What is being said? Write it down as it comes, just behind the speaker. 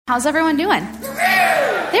How's everyone doing?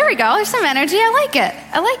 There we go. There's some energy.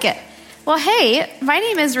 I like it. Well, hey, my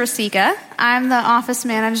name is Rasika. I'm the office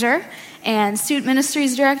manager and student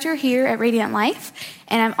ministries director here at Radiant Life.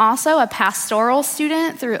 And I'm also a pastoral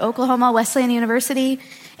student through Oklahoma Wesleyan University.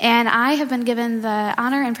 And I have been given the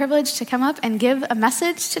honor and privilege to come up and give a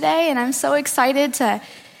message today. And I'm so excited to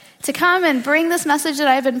come and bring this message that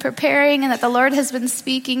I've been preparing and that the Lord has been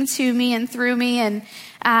speaking to me and through me. And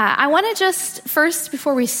I want to just, first,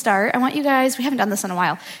 before we start, I want you guys, we haven't done this in a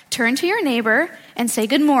while, turn to your neighbor and say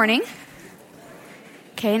good morning.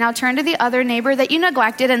 Okay, now turn to the other neighbor that you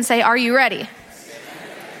neglected and say, are you ready?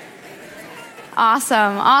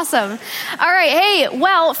 Awesome. All right, hey,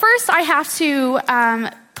 well, first I have to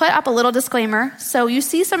put up a little disclaimer. So you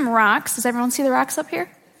see some rocks. Does everyone see the rocks up here?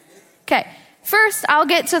 Okay. First, I'll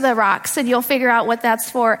get to the rocks, and you'll figure out what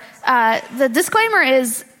that's for. The disclaimer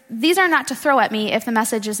is, these are not to throw at me if the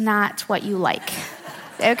message is not what you like,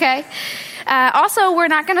 okay? Also, we're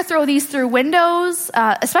not going to throw these through windows,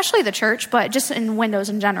 especially the church, but just in windows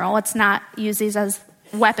in general. Let's not use these as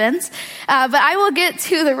weapons. But I will get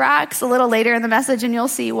to the rocks a little later in the message, and you'll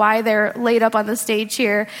see why they're laid up on the stage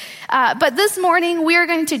here. But this morning, we are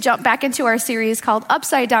going to jump back into our series called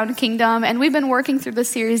Upside Down Kingdom, and we've been working through this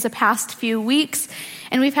series the past few weeks,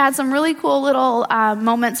 and we've had some really cool little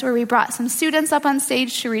moments where we brought some students up on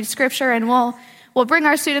stage to read scripture, and we'll bring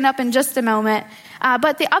our student up in just a moment.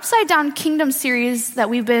 But the Upside Down Kingdom series that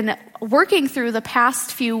we've been working through the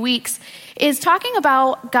past few weeks is talking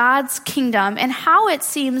about God's kingdom and how it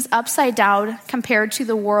seems upside down compared to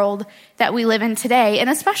the world that we live in today, and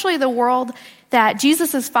especially the world that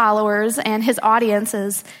Jesus' followers and his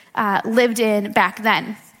audiences lived in back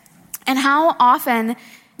then. And how often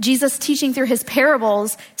Jesus teaching through his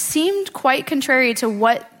parables seemed quite contrary to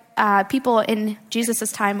what people in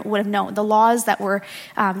Jesus' time would have known. The laws that were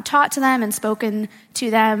taught to them and spoken to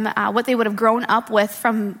them, what they would have grown up with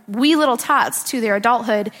from wee little tots to their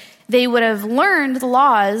adulthood, they would have learned the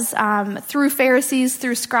laws through Pharisees,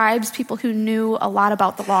 through scribes, people who knew a lot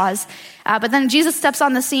about the laws. But then Jesus steps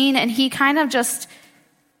on the scene, and he kind of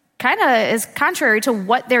is contrary to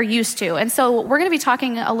what they're used to. And so we're going to be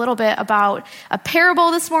talking a little bit about a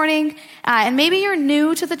parable this morning. And maybe you're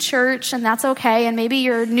new to the church, and that's okay. And maybe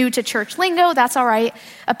you're new to church lingo. That's all right.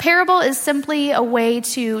 A parable is simply a way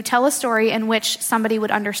to tell a story in which somebody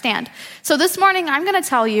would understand. So this morning, I'm going to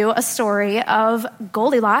tell you a story of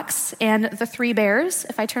Goldilocks and the Three Bears.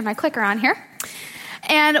 If I turn my clicker on here.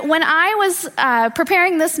 And when I was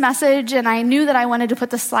preparing this message and I knew that I wanted to put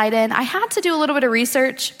this slide in, I had to do a little bit of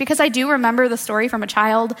research because I do remember the story from a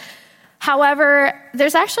child. However,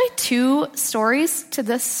 there's actually two stories to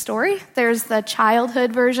this story. There's the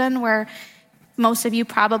childhood version where most of you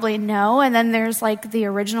probably know, and then there's like the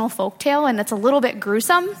original folktale, and it's a little bit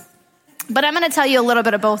gruesome. But I'm going to tell you a little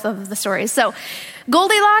bit of both of the stories. So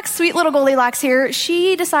Goldilocks, sweet little Goldilocks here,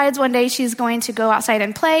 she decides one day she's going to go outside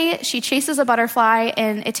and play. She chases a butterfly,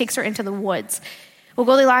 and it takes her into the woods. Well,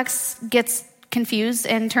 Goldilocks gets confused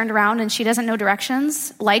and turned around, and she doesn't know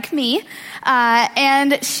directions, like me.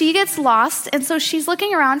 And she gets lost, and so she's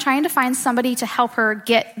looking around trying to find somebody to help her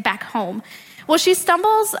get back home. Well, she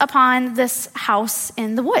stumbles upon this house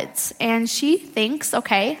in the woods, and she thinks,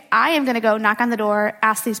 okay, I am going to go knock on the door,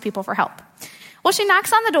 ask these people for help. Well, she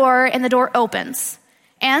knocks on the door, and the door opens.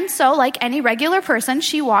 And so, like any regular person,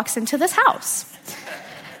 she walks into this house.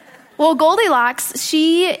 Well, Goldilocks,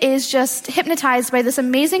 she is just hypnotized by this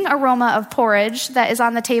amazing aroma of porridge that is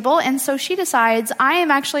on the table, and so she decides, I am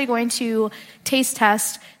actually going to taste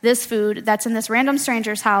test this food that's in this random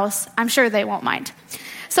stranger's house. I'm sure they won't mind.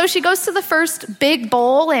 So she goes to the first big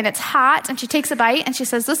bowl, and it's hot, and she takes a bite, and she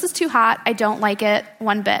says, this is too hot. I don't like it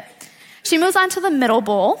one bit. She moves on to the middle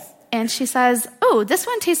bowl, and she says, oh, this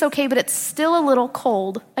one tastes okay, but it's still a little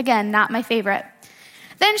cold. Again, not my favorite.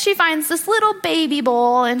 Then she finds this little baby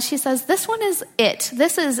bowl, and she says, this one is it.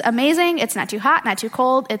 This is amazing. It's not too hot, not too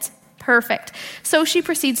cold. It's perfect. So she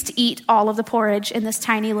proceeds to eat all of the porridge in this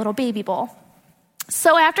tiny little baby bowl.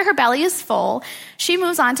 So after her belly is full, she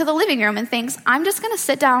moves on to the living room and thinks, I'm just going to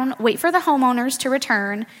sit down, wait for the homeowners to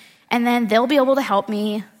return, and then they'll be able to help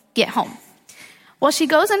me get home. Well, she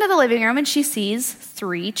goes into the living room and she sees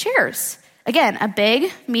 3 chairs. Again, a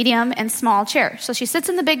big, medium, and small chair. So she sits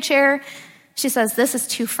in the big chair. She says, this is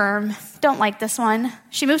too firm. Don't like this one.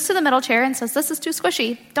 She moves to the middle chair and says, this is too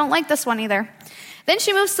squishy. Don't like this one either. Then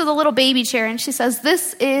she moves to the little baby chair and she says,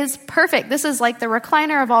 this is perfect. This is like the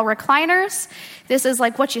recliner of all recliners. This is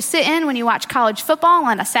like what you sit in when you watch college football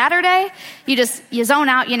on a Saturday. You zone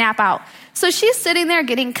out, you nap out. So she's sitting there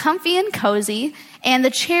getting comfy and cozy, and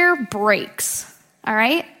the chair breaks. All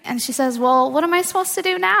right? And she says, well, what am I supposed to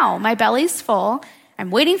do now? My belly's full. I'm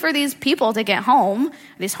waiting for these people to get home,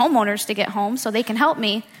 these homeowners to get home so they can help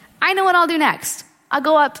me. I know what I'll do next. I'll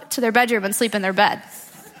go up to their bedroom and sleep in their bed.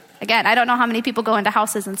 Again, I don't know how many people go into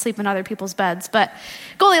houses and sleep in other people's beds, but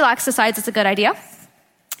Goldilocks decides it's a good idea.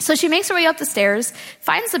 So she makes her way up the stairs,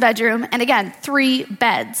 finds the bedroom, and again, 3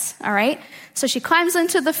 beds, all right? So she climbs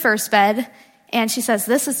into the first bed, and she says,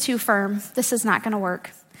 this is too firm. This is not going to work.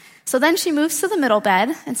 So then she moves to the middle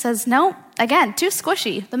bed and says, no, again, too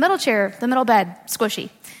squishy. The middle chair, the middle bed,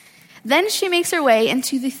 squishy. Then she makes her way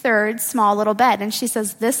into the third small little bed, and she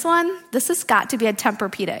says, this has got to be a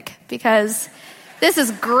Tempur-Pedic, because this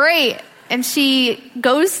is great. And she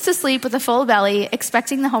goes to sleep with a full belly,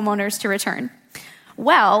 expecting the homeowners to return.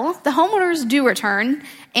 Well, the homeowners do return,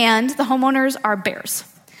 and the homeowners are bears.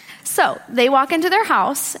 So they walk into their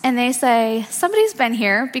house, and they say, somebody's been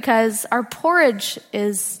here because our porridge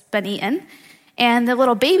has been eaten. And the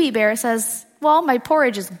little baby bear says, well, my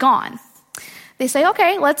porridge is gone. They say,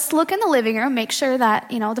 okay, let's look in the living room, make sure that,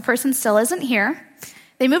 the person still isn't here.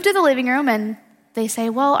 They move to the living room, and they say,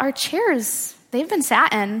 well, our chairs, they've been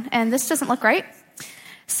sat in, and this doesn't look right.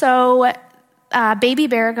 So baby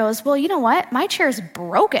bear goes, well, you know what? My chair is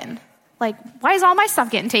broken. Like, why is all my stuff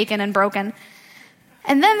getting taken and broken?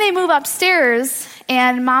 And then they move upstairs,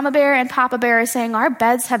 and Mama Bear and Papa Bear are saying, our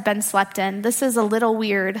beds have been slept in. This is a little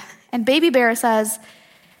weird. And Baby Bear says,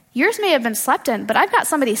 yours may have been slept in, but I've got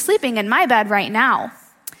somebody sleeping in my bed right now.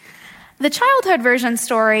 The childhood version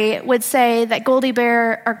story would say that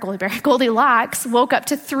Goldilocks woke up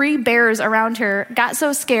to 3 bears around her, got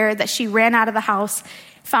so scared that she ran out of the house,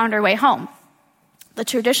 found her way home. The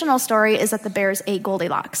traditional story is that the bears ate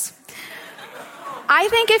Goldilocks. I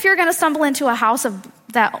think if you're going to stumble into a house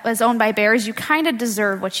that is owned by bears, you kind of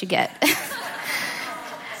deserve what you get.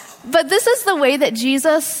 But this is the way that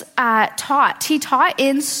Jesus taught. He taught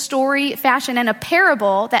in story fashion, in a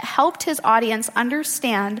parable that helped his audience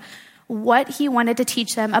understand what he wanted to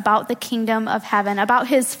teach them about the kingdom of heaven, about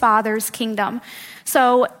his Father's kingdom.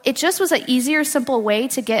 So it just was an easier, simple way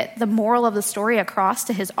to get the moral of the story across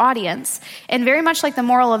to his audience. And very much like the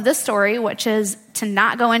moral of this story, which is to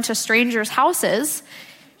not go into strangers' houses,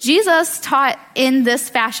 Jesus taught in this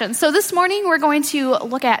fashion. So this morning we're going to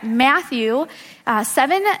look at Matthew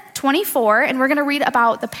 7:24, and we're going to read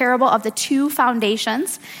about the parable of the 2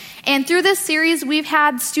 foundations. And through this series, we've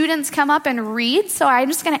had students come up and read. So I'm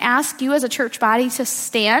just going to ask you as a church body to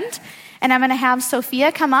stand. And I'm going to have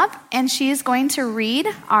Sophia come up, and she's going to read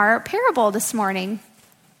our parable this morning.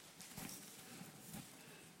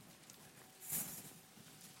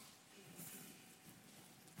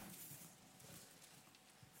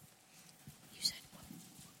 You said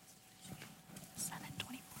 7:24.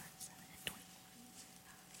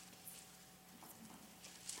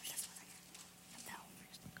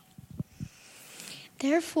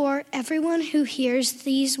 Therefore, everyone who hears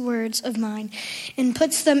these words of mine and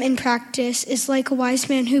puts them in practice is like a wise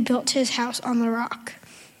man who built his house on the rock.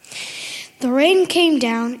 The rain came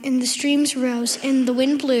down, and the streams rose, and the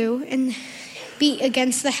wind blew and beat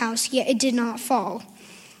against the house, yet it did not fall,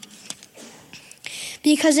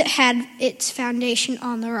 because it had its foundation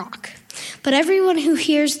on the rock. But everyone who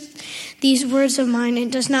hears these words of mine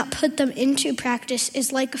and does not put them into practice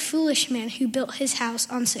is like a foolish man who built his house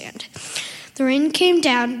on sand. The rain came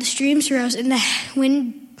down, the streams rose, and the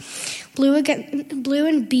wind blew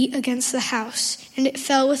and beat against the house, and it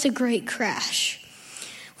fell with a great crash.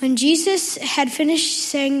 When Jesus had finished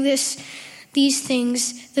saying these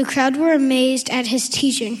things, the crowd were amazed at his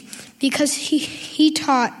teaching, because he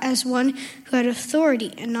taught as one who had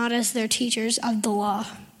authority and not as their teachers of the law.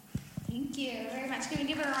 Thank you very much. Can we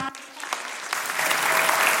give her a round?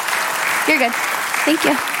 You're good. Thank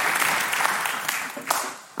you.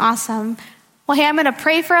 Awesome. Well, hey, I'm going to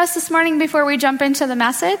pray for us this morning before we jump into the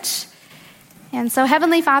message. And so,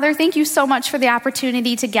 Heavenly Father, thank you so much for the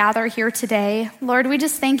opportunity to gather here today. Lord, we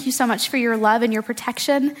just thank you so much for your love and your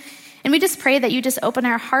protection. And we just pray that you just open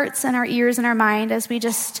our hearts and our ears and our mind as we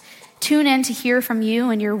just tune in to hear from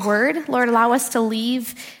you and your word. Lord, allow us to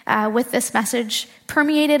leave with this message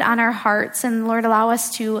permeated on our hearts. And Lord, allow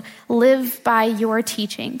us to live by your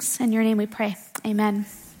teachings. In your name we pray. Amen.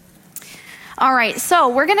 All right, so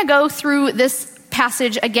we're going to go through this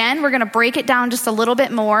passage again. We're going to break it down just a little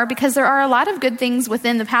bit more because there are a lot of good things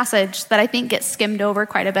within the passage that I think get skimmed over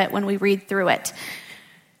quite a bit when we read through it.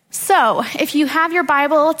 So if you have your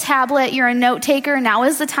Bible, tablet, you're a note taker, now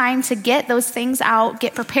is the time to get those things out,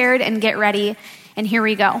 get prepared, and get ready. And here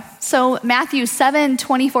we go. So Matthew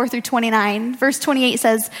 7:24 through 29, verse 28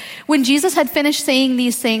 says, when Jesus had finished saying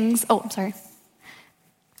these things,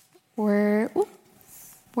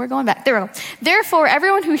 We're going back. There we go. Therefore,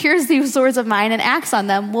 everyone who hears these words of mine and acts on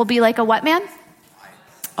them will be like a what man?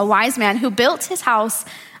 a wise man who built his house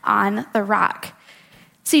on the rock.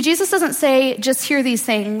 See, Jesus doesn't say, just hear these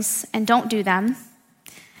things and don't do them.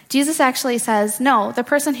 Jesus actually says, no, the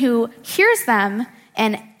person who hears them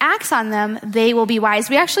and acts on them, they will be wise.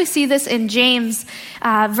 We actually see this in James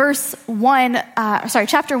chapter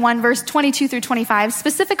 1, verse 22 through 25,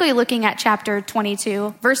 specifically looking at chapter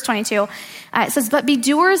 22, verse 22. It says, but be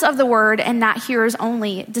doers of the word and not hearers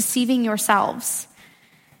only, deceiving yourselves.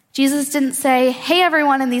 Jesus didn't say, hey,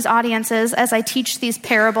 everyone in these audiences, as I teach these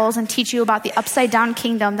parables and teach you about the upside down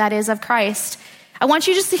kingdom that is of Christ, I want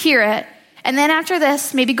you just to hear it. And then after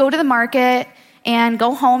this, maybe go to the market and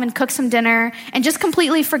go home and cook some dinner and just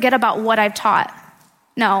completely forget about what I've taught.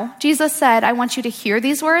 No, Jesus said, I want you to hear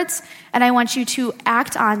these words and I want you to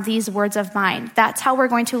act on these words of mine. That's how we're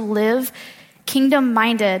going to live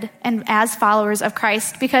kingdom-minded and as followers of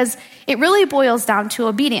Christ, because it really boils down to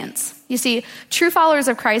obedience. You see, true followers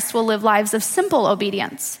of Christ will live lives of simple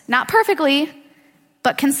obedience, not perfectly,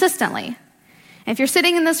 but consistently. And if you're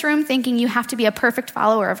sitting in this room thinking you have to be a perfect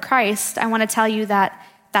follower of Christ, I want to tell you that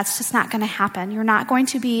that's just not going to happen. You're not going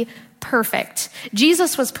to be perfect.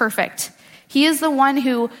 Jesus was perfect. He is the one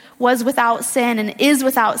who was without sin and is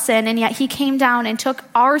without sin, and yet he came down and took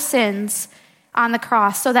our sins on the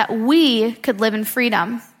cross so that we could live in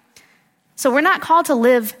freedom. So we're not called to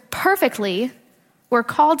live perfectly. We're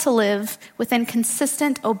called to live within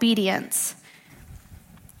consistent obedience.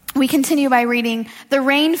 We continue by reading, the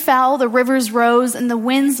rain fell, the rivers rose, and the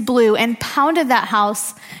winds blew and pounded that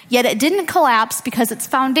house, yet it didn't collapse because its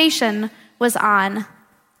foundation was on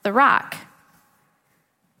the rock.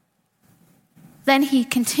 Then he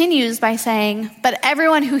continues by saying, but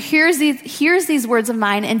everyone who hears these words of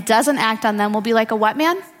mine and doesn't act on them will be like a what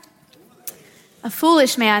man? A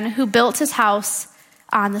foolish man who built his house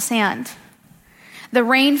on the sand. The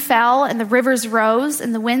rain fell and the rivers rose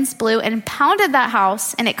and the winds blew and pounded that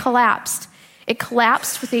house and it collapsed. It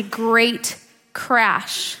collapsed with a great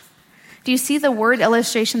crash. Do you see the word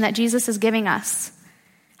illustration that Jesus is giving us?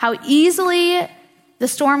 How easily the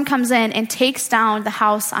storm comes in and takes down the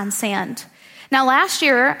house on sand. Now last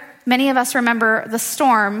year, many of us remember the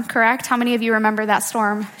storm, correct? How many of you remember that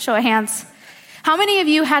storm? Show of hands. How many of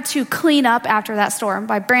you had to clean up after that storm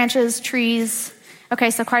by branches, trees? Okay,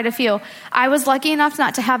 so quite a few. I was lucky enough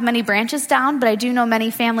not to have many branches down, but I do know many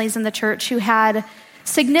families in the church who had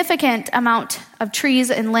significant amount of trees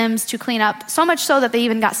and limbs to clean up, so much so that they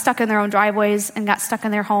even got stuck in their own driveways and got stuck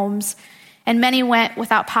in their homes. And many went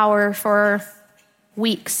without power for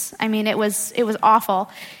weeks. I mean, it was awful.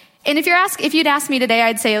 And if you'd ask me today,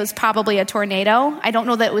 I'd say it was probably a tornado. I don't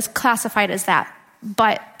know that it was classified as that,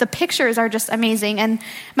 but the pictures are just amazing. And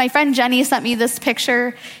my friend Jenny sent me this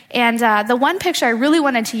picture, and the one picture I really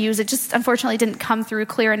wanted to use, it just unfortunately didn't come through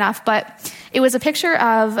clear enough, but it was a picture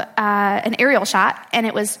of an aerial shot, and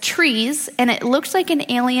it was trees, and it looked like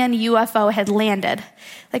an alien UFO had landed,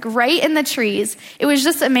 like right in the trees. It was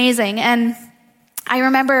just amazing. And I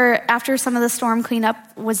remember after some of the storm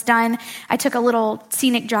cleanup was done, I took a little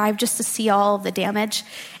scenic drive just to see all of the damage.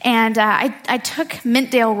 And I took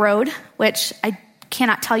Mintdale Road, which I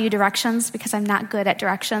cannot tell you directions because I'm not good at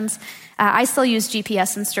directions. I still use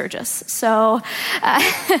GPS in Sturgis. So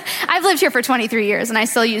I've lived here for 23 years and I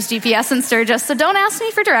still use GPS in Sturgis. So don't ask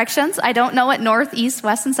me for directions. I don't know what north, east,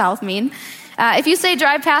 west, and south mean. If you say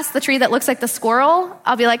drive past the tree that looks like the squirrel,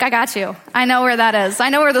 I'll be like, I got you. I know where that is. I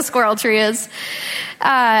know where the squirrel tree is.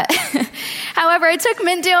 However, I took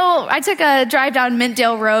a drive down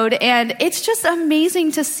Mintdale Road, and it's just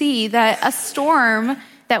amazing to see that a storm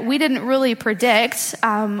that we didn't really predict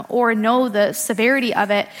or know the severity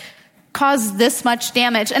of it caused this much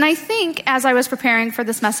damage. And I think as I was preparing for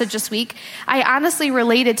this message this week, I honestly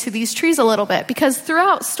related to these trees a little bit, because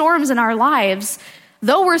throughout storms in our lives,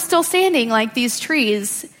 though we're still standing like these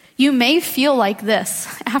trees, you may feel like this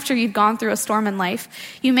after you've gone through a storm in life.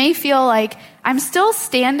 You may feel like, I'm still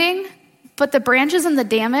standing, but the branches and the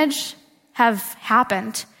damage have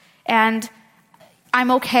happened. And I'm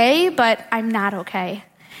okay, but I'm not okay.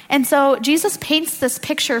 And so Jesus paints this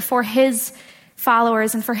picture for his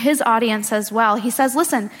followers and for his audience as well. He says,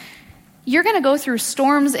 listen, you're going to go through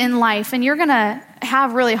storms in life, and you're going to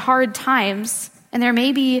have really hard times, and there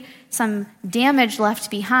may be some damage left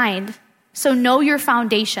behind. So know your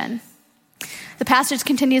foundation. The passage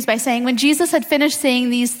continues by saying, when Jesus had finished saying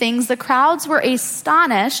these things, the crowds were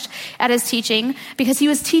astonished at his teaching, because he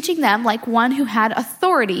was teaching them like one who had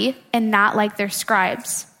authority and not like their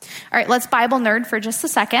scribes. All right, let's Bible nerd for just a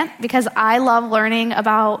second, because I love learning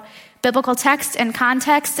about biblical text and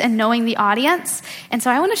context and knowing the audience. And so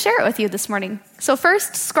I want to share it with you this morning. So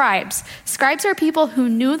first, scribes. Scribes are people who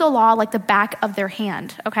knew the law like the back of their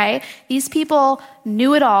hand, okay? These people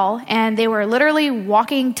knew it all, and they were literally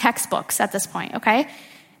walking textbooks at this point, okay?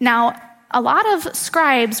 Now, a lot of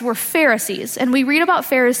scribes were Pharisees, and we read about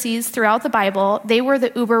Pharisees throughout the Bible. They were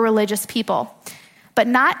the uber religious people. But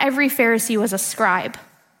not every Pharisee was a scribe.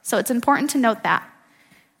 So it's important to note that.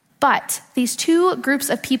 But these two groups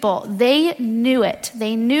of people, they knew it.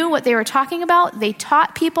 They knew what they were talking about. They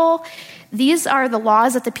taught people. These are the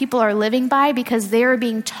laws that the people are living by because they are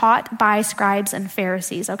being taught by scribes and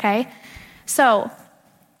Pharisees, okay? So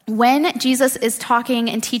when Jesus is talking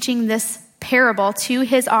and teaching this parable to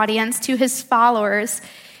his audience, to his followers,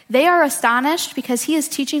 they are astonished because he is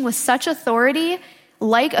teaching with such authority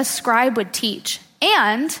like a scribe would teach.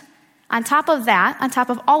 And on top of that, on top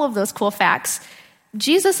of all of those cool facts,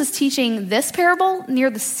 Jesus is teaching this parable near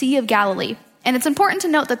the Sea of Galilee. And it's important to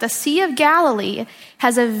note that the Sea of Galilee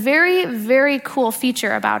has a very, very cool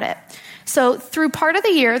feature about it. So through part of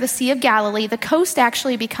the year, the Sea of Galilee, the coast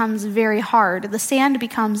actually becomes very hard. The sand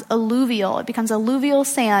becomes alluvial. It becomes alluvial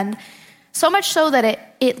sand, so much so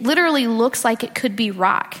that it literally looks like it could be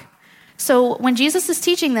rock. So when Jesus is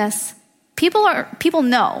teaching this, people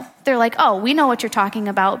know. They're like, oh, we know what you're talking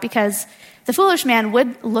about, because the foolish man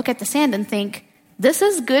would look at the sand and think, this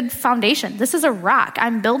is good foundation. This is a rock.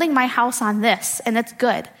 I'm building my house on this, and it's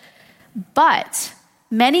good. But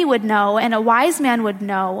many would know, and a wise man would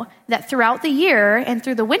know, that throughout the year and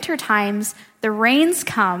through the winter times, the rains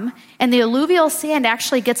come, and the alluvial sand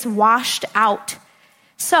actually gets washed out.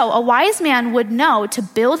 So a wise man would know to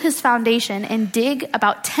build his foundation and dig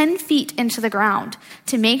about 10 feet into the ground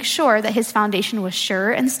to make sure that his foundation was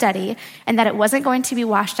sure and steady and that it wasn't going to be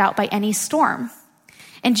washed out by any storm.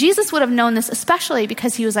 And Jesus would have known this especially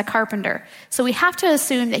because he was a carpenter. So we have to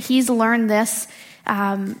assume that he's learned this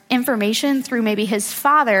information through maybe his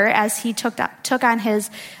father as he took on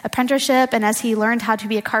his apprenticeship, and as he learned how to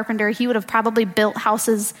be a carpenter, he would have probably built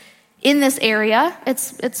houses in this area,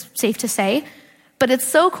 it's safe to say. But it's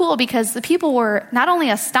so cool because the people were not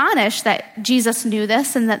only astonished that Jesus knew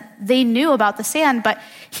this and that they knew about the sand, but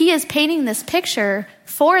he is painting this picture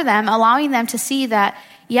for them, allowing them to see that,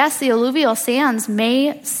 yes, the alluvial sands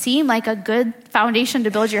may seem like a good foundation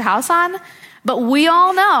to build your house on, but we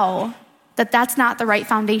all know that that's not the right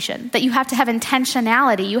foundation, that you have to have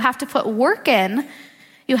intentionality. You have to put work in.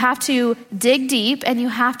 You have to dig deep, and you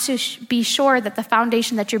have to be sure that the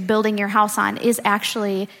foundation that you're building your house on is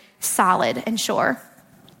actually solid and sure.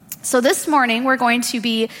 So this morning, we're going to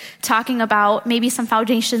be talking about maybe some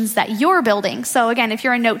foundations that you're building. So again, if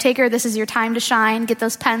you're a note taker, this is your time to shine. Get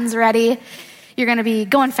those pens ready. You're going to be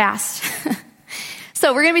going fast.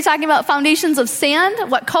 So we're going to be talking about foundations of sand,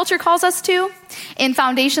 what culture calls us to, and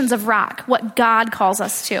foundations of rock, what God calls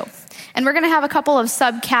us to. And we're going to have a couple of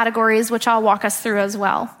subcategories, which I'll walk us through as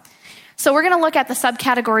well. So we're going to look at the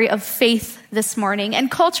subcategory of faith this morning. And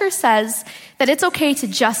culture says that it's okay to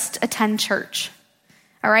just attend church.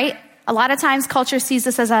 All right? A lot of times culture sees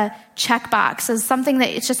this as a checkbox, as something that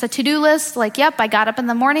it's just a to-do list. Like, yep, I got up in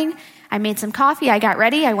the morning, I made some coffee, I got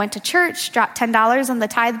ready, I went to church, dropped $10 on the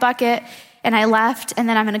tithe bucket, and I left. And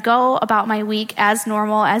then I'm going to go about my week as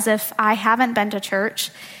normal, as if I haven't been to church.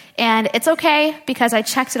 And it's okay because I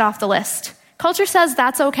checked it off the list. Culture says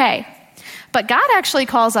that's okay. But God actually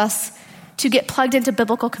calls us to get plugged into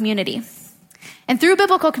biblical community. And through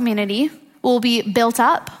biblical community, we'll be built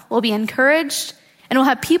up, we'll be encouraged, and we'll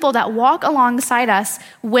have people that walk alongside us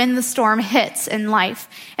when the storm hits in life.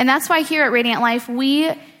 And that's why here at Radiant Life, we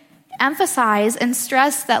emphasize and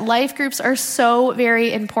stress that life groups are so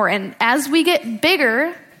very important. As we get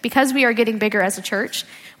bigger, because we are getting bigger as a church,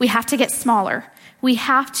 we have to get smaller. We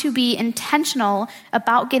have to be intentional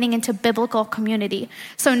about getting into biblical community.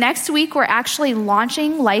 So next week, we're actually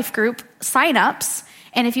launching life group signups.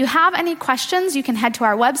 And if you have any questions, you can head to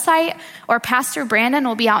our website, or Pastor Brandon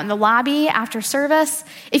will be out in the lobby after service.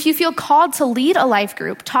 If you feel called to lead a life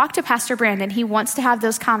group, talk to Pastor Brandon. He wants to have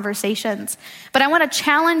those conversations. But I want to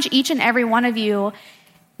challenge each and every one of you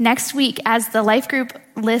next week as the life group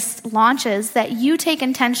list launches that you take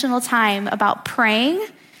intentional time about praying.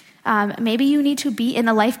 Maybe you need to be in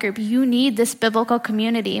a life group. You need this biblical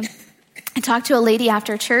community. I talked to a lady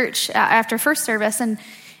after church, after first service,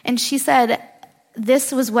 and she said,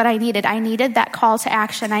 this was what I needed. I needed that call to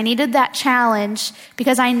action. I needed that challenge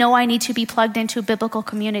because I know I need to be plugged into a biblical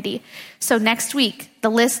community. So next week, the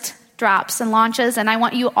list drops and launches, and I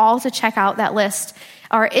want you all to check out that list.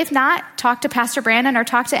 Or if not, talk to Pastor Brandon or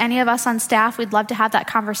talk to any of us on staff. We'd love to have that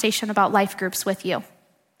conversation about life groups with you.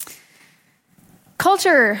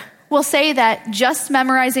 Culture will say that just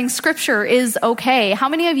memorizing scripture is okay. How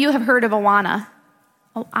many of you have heard of Awana?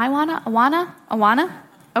 Oh, Awana?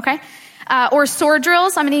 Okay. Or sword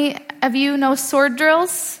drills. How many of you know sword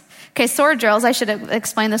drills? Okay, sword drills, I should have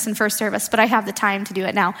explained this in first service, but I have the time to do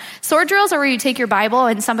it now. Sword drills are where you take your Bible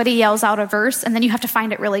and somebody yells out a verse, and then you have to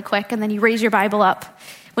find it really quick, and then you raise your Bible up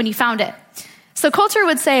when you found it. So culture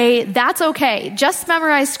would say, that's okay, just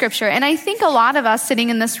memorize scripture. And I think a lot of us sitting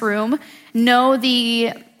in this room know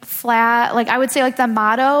the I would say the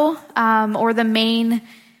motto or the main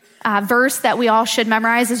verse that we all should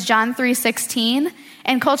memorize is John 3:16.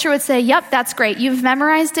 And culture would say, yep, that's great. You've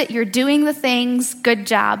memorized it. You're doing the things. Good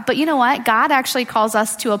job. But you know what? God actually calls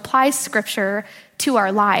us to apply scripture to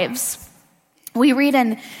our lives. We read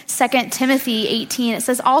in 2 Timothy 18, it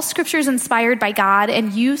says, all scripture is inspired by God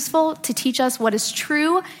and useful to teach us what is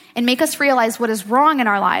true and make us realize what is wrong in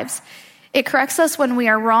our lives. It corrects us when we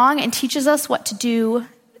are wrong and teaches us to do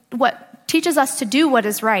what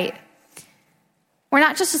is right. We're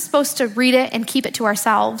not just supposed to read it and keep it to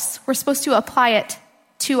ourselves. We're supposed to apply it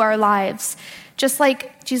to our lives. Just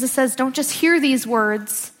like Jesus says, don't just hear these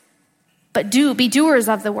words, but be doers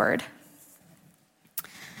of the word.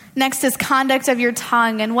 Next is conduct of your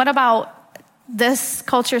tongue. And what about this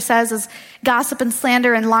culture says is gossip and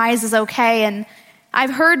slander and lies is okay. And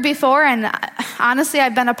I've heard before, and honestly,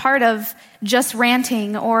 I've been a part of just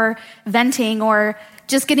ranting or venting or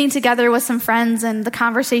just getting together with some friends and the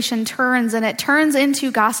conversation turns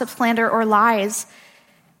into gossip, slander, or lies.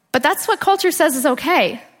 But that's what culture says is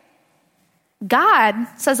okay. God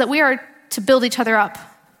says that we are to build each other up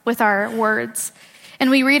with our words. And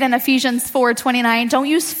we read in Ephesians 4:29, don't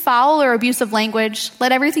use foul or abusive language.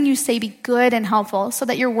 Let everything you say be good and helpful so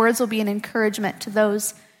that your words will be an encouragement to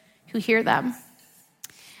those who hear them.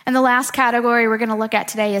 And the last category we're going to look at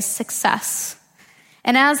today is success.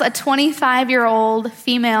 And as a 25-year-old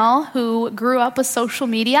female who grew up with social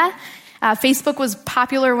media, Facebook was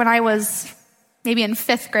popular when I was maybe in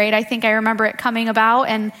 5th grade. I think I remember it coming about.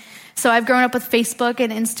 And so I've grown up with Facebook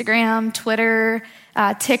and Instagram, Twitter,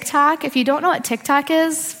 TikTok. If you don't know what TikTok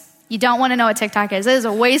is, you don't want to know what TikTok is. It is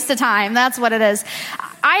a waste of time. That's what it is.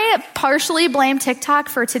 I partially blame TikTok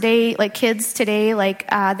for today, kids today,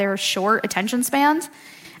 their short attention spans.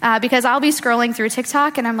 Because I'll be scrolling through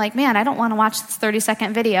TikTok and I'm like, man, I don't want to watch this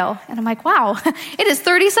 30-second video. And I'm like, wow, it is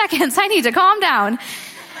 30 seconds. I need to calm down.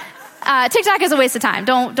 TikTok is a waste of time.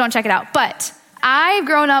 Don't check it out. But I've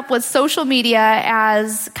grown up with social media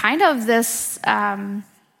as kind of this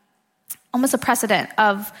almost a precedent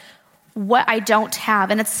of what I don't have.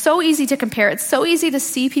 And it's so easy to compare. It's so easy to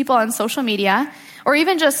see people on social media or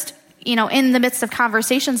even just in the midst of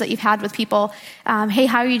conversations that you've had with people, hey,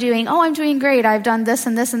 how are you doing? Oh, I'm doing great. I've done this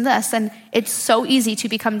and this and this. And it's so easy to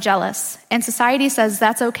become jealous. And society says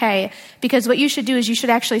that's okay because what you should do is you should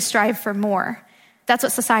actually strive for more. That's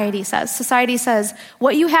what society says. Society says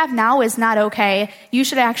what you have now is not okay. You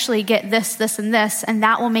should actually get this, this, and this, and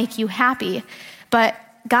that will make you happy. But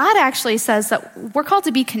God actually says that we're called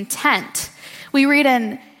to be content. We read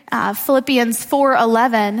in Philippians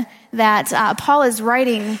 4:11 that Paul is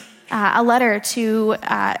writing a letter to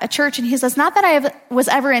a church, and he says, not that I was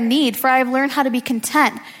ever in need, for I have learned how to be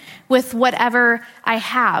content with whatever I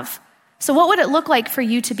have. So what would it look like for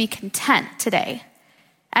you to be content today?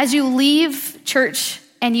 As you leave church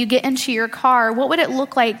and you get into your car, what would it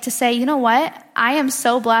look like to say, you know what? I am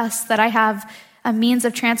so blessed that I have a means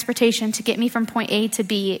of transportation to get me from point A to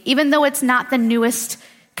B, even though it's not the newest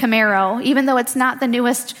Camaro, even though it's not the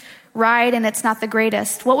newest ride and it's not the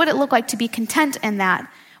greatest. What would it look like to be content in that?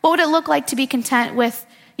 What would it look like to be content with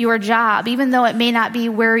your job, even though it may not be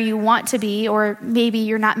where you want to be, or maybe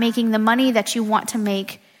you're not making the money that you want to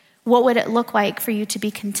make? What would it look like for you to be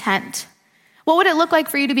content? What would it look like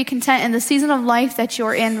for you to be content in the season of life that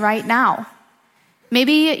you're in right now?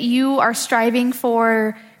 Maybe you are striving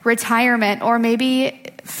for retirement, or maybe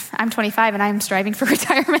I'm 25 and I'm striving for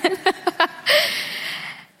retirement.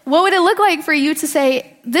 What would it look like for you to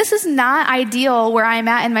say, this is not ideal where I'm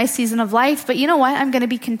at in my season of life, but you know what? I'm going to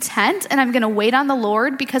be content and I'm going to wait on the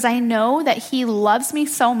Lord because I know that He loves me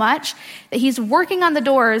so much that He's working on the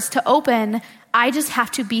doors to open. I just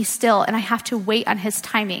have to be still and I have to wait on His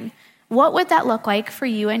timing. What would that look like for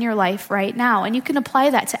you in your life right now? And you can apply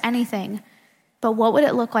that to anything, but what would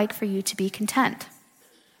it look like for you to be content?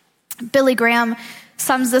 Billy Graham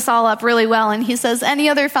sums this all up really well, and he says, any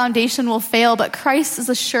other foundation will fail, but Christ is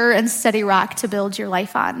a sure and steady rock to build your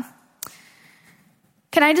life on.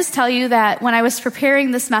 Can I just tell you that when I was preparing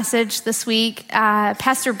this message this week,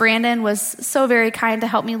 Pastor Brandon was so very kind to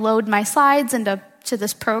help me load my slides into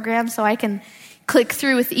this program so I can click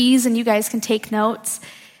through with ease and you guys can take notes.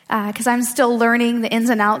 because I'm still learning the ins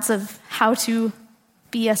and outs of how to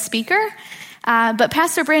be a speaker. But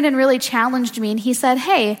Pastor Brandon really challenged me, and he said,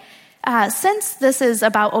 hey, since this is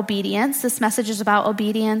about obedience, this message is about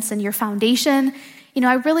obedience and your foundation,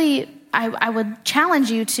 I would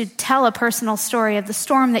challenge you to tell a personal story of the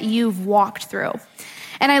storm that you've walked through.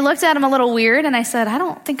 And I looked at him a little weird, and I said, I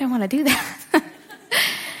don't think I want to do that.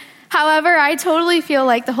 However, I totally feel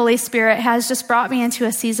like the Holy Spirit has just brought me into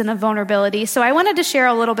a season of vulnerability. So I wanted to share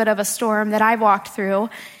a little bit of a storm that I've walked through.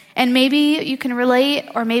 And maybe you can relate,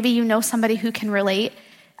 or maybe you know somebody who can relate.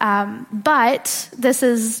 But this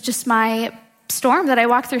is just my storm that I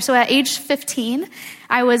walked through. So at age 15,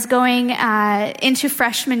 I was going into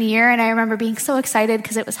freshman year, and I remember being so excited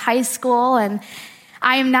because it was high school, and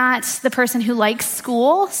I am not the person who likes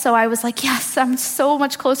school. So I was like, yes, I'm so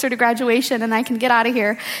much closer to graduation, and I can get out of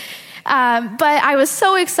here. But I was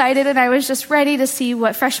so excited, and I was just ready to see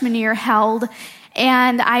what freshman year held.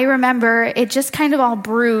 And I remember it just kind of all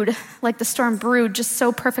brewed, like the storm brewed just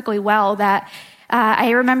so perfectly well that I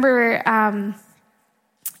remember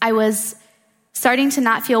I was starting to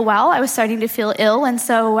not feel well. I was starting to feel ill. And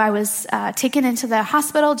so I was taken into the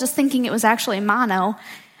hospital just thinking it was actually mono.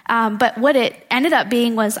 But what it ended up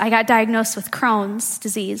being was I got diagnosed with Crohn's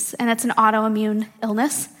disease, and it's an autoimmune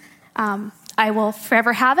illness. I will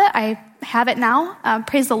forever have it. I have it now.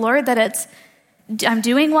 Praise the Lord that I'm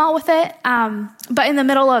doing well with it. But in the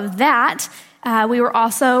middle of that,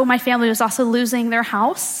 my family was also losing their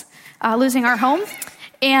house, losing our home.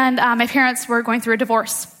 And my parents were going through a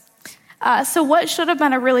divorce. So what should have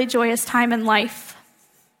been a really joyous time in life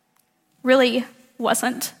really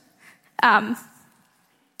wasn't. I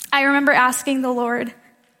remember asking the Lord,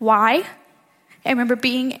 why? I remember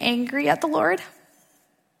being angry at the Lord.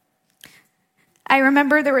 I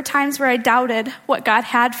remember there were times where I doubted what God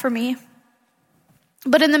had for me.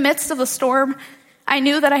 But in the midst of the storm, I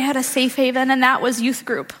knew that I had a safe haven, and that was youth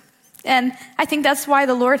group. And I think that's why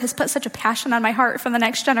the Lord has put such a passion on my heart for the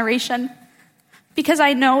next generation. Because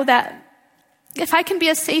I know that if I can be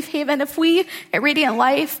a safe haven, if we at Radiant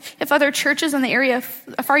Life, if other churches in the area,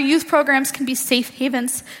 if our youth programs can be safe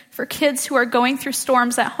havens for kids who are going through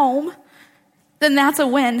storms at home, then that's a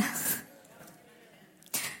win.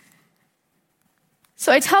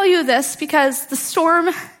 So I tell you this because the storm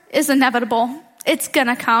is inevitable. It's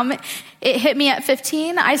gonna come. It hit me at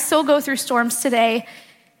 15. I still go through storms today.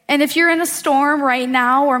 And if you're in a storm right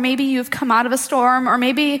now, or maybe you've come out of a storm, or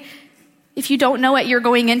maybe if you don't know it, you're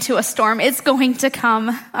going into a storm, it's going to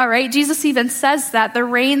come, all right? Jesus even says that. The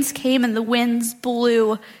rains came and the winds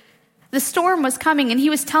blew. The storm was coming, and he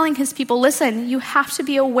was telling his people, listen, you have to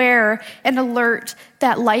be aware and alert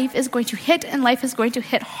that life is going to hit, and life is going to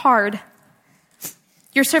hit hard.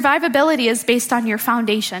 Your survivability is based on your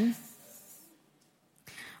foundation.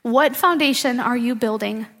 What foundation are you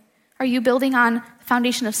building? Are you building on the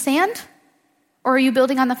foundation of sand, or are you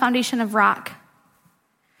building on the foundation of rock?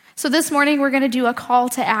 So this morning, we're going to do a call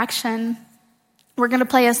to action. We're going to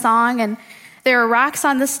play a song, and there are rocks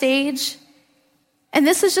on the stage. And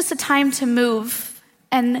this is just a time to move.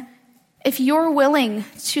 And if you're willing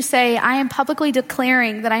to say, I am publicly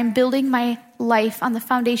declaring that I'm building my life on the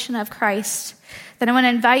foundation of Christ, then I want to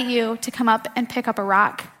invite you to come up and pick up a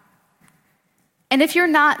rock. And if you're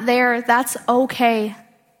not there, that's okay.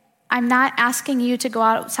 I'm not asking you to go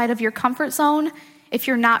outside of your comfort zone if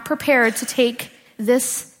you're not prepared to take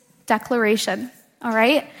this declaration, all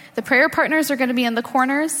right? The prayer partners are going to be in the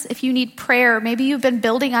corners. If you need prayer, maybe you've been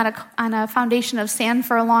building on a foundation of sand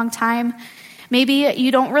for a long time. Maybe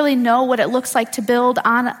you don't really know what it looks like to build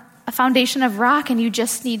on a foundation of rock, and you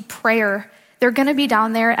just need prayer. They're going to be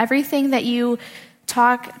down there. Everything that you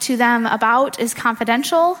talk to them about is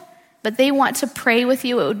confidential, but they want to pray with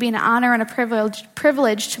you. It would be an honor and a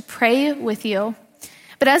privilege to pray with you.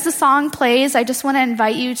 But as the song plays, I just want to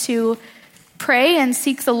invite you to pray and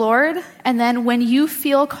seek the Lord, and then when you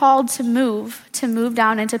feel called to move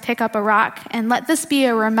down and to pick up a rock, and let this be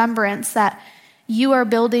a remembrance that you are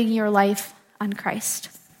building your life on Christ.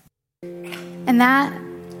 And that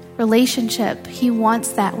relationship, he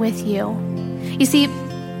wants that with you. You see,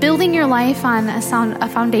 building your life on a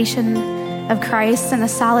foundation of Christ and a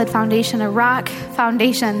solid foundation, a rock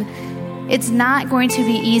foundation, it's not going to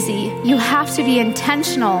be easy. You have to be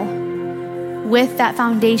intentional with that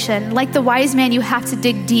foundation. Like the wise man, you have to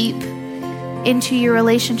dig deep into your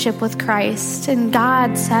relationship with Christ. And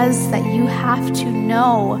God says that you have to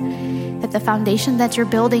know that the foundation that you're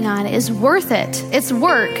building on is worth it. It's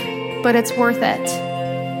work, but it's worth it.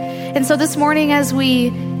 And so this morning, as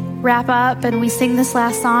we wrap up and we sing this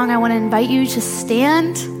last song, I want to invite you to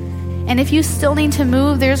stand. And if you still need to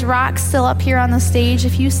move, there's rocks still up here on the stage.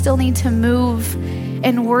 If you still need to move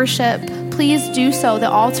in worship, please do so. The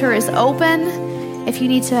altar is open. If you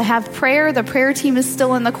need to have prayer, the prayer team is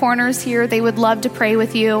still in the corners here. They would love to pray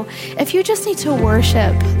with you. If you just need to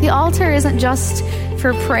worship, the altar isn't just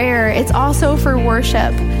for prayer, it's also for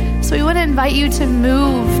worship. So we want to invite you to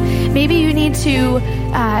move. Maybe you need to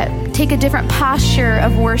take a different posture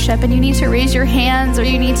of worship and you need to raise your hands or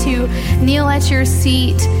you need to kneel at your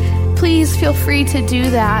seat. Please feel free to do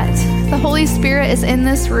that. The Holy Spirit is in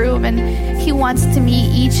this room and he wants to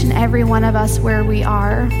meet each and every one of us where we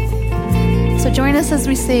are. So join us as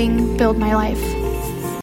we sing Build My Life.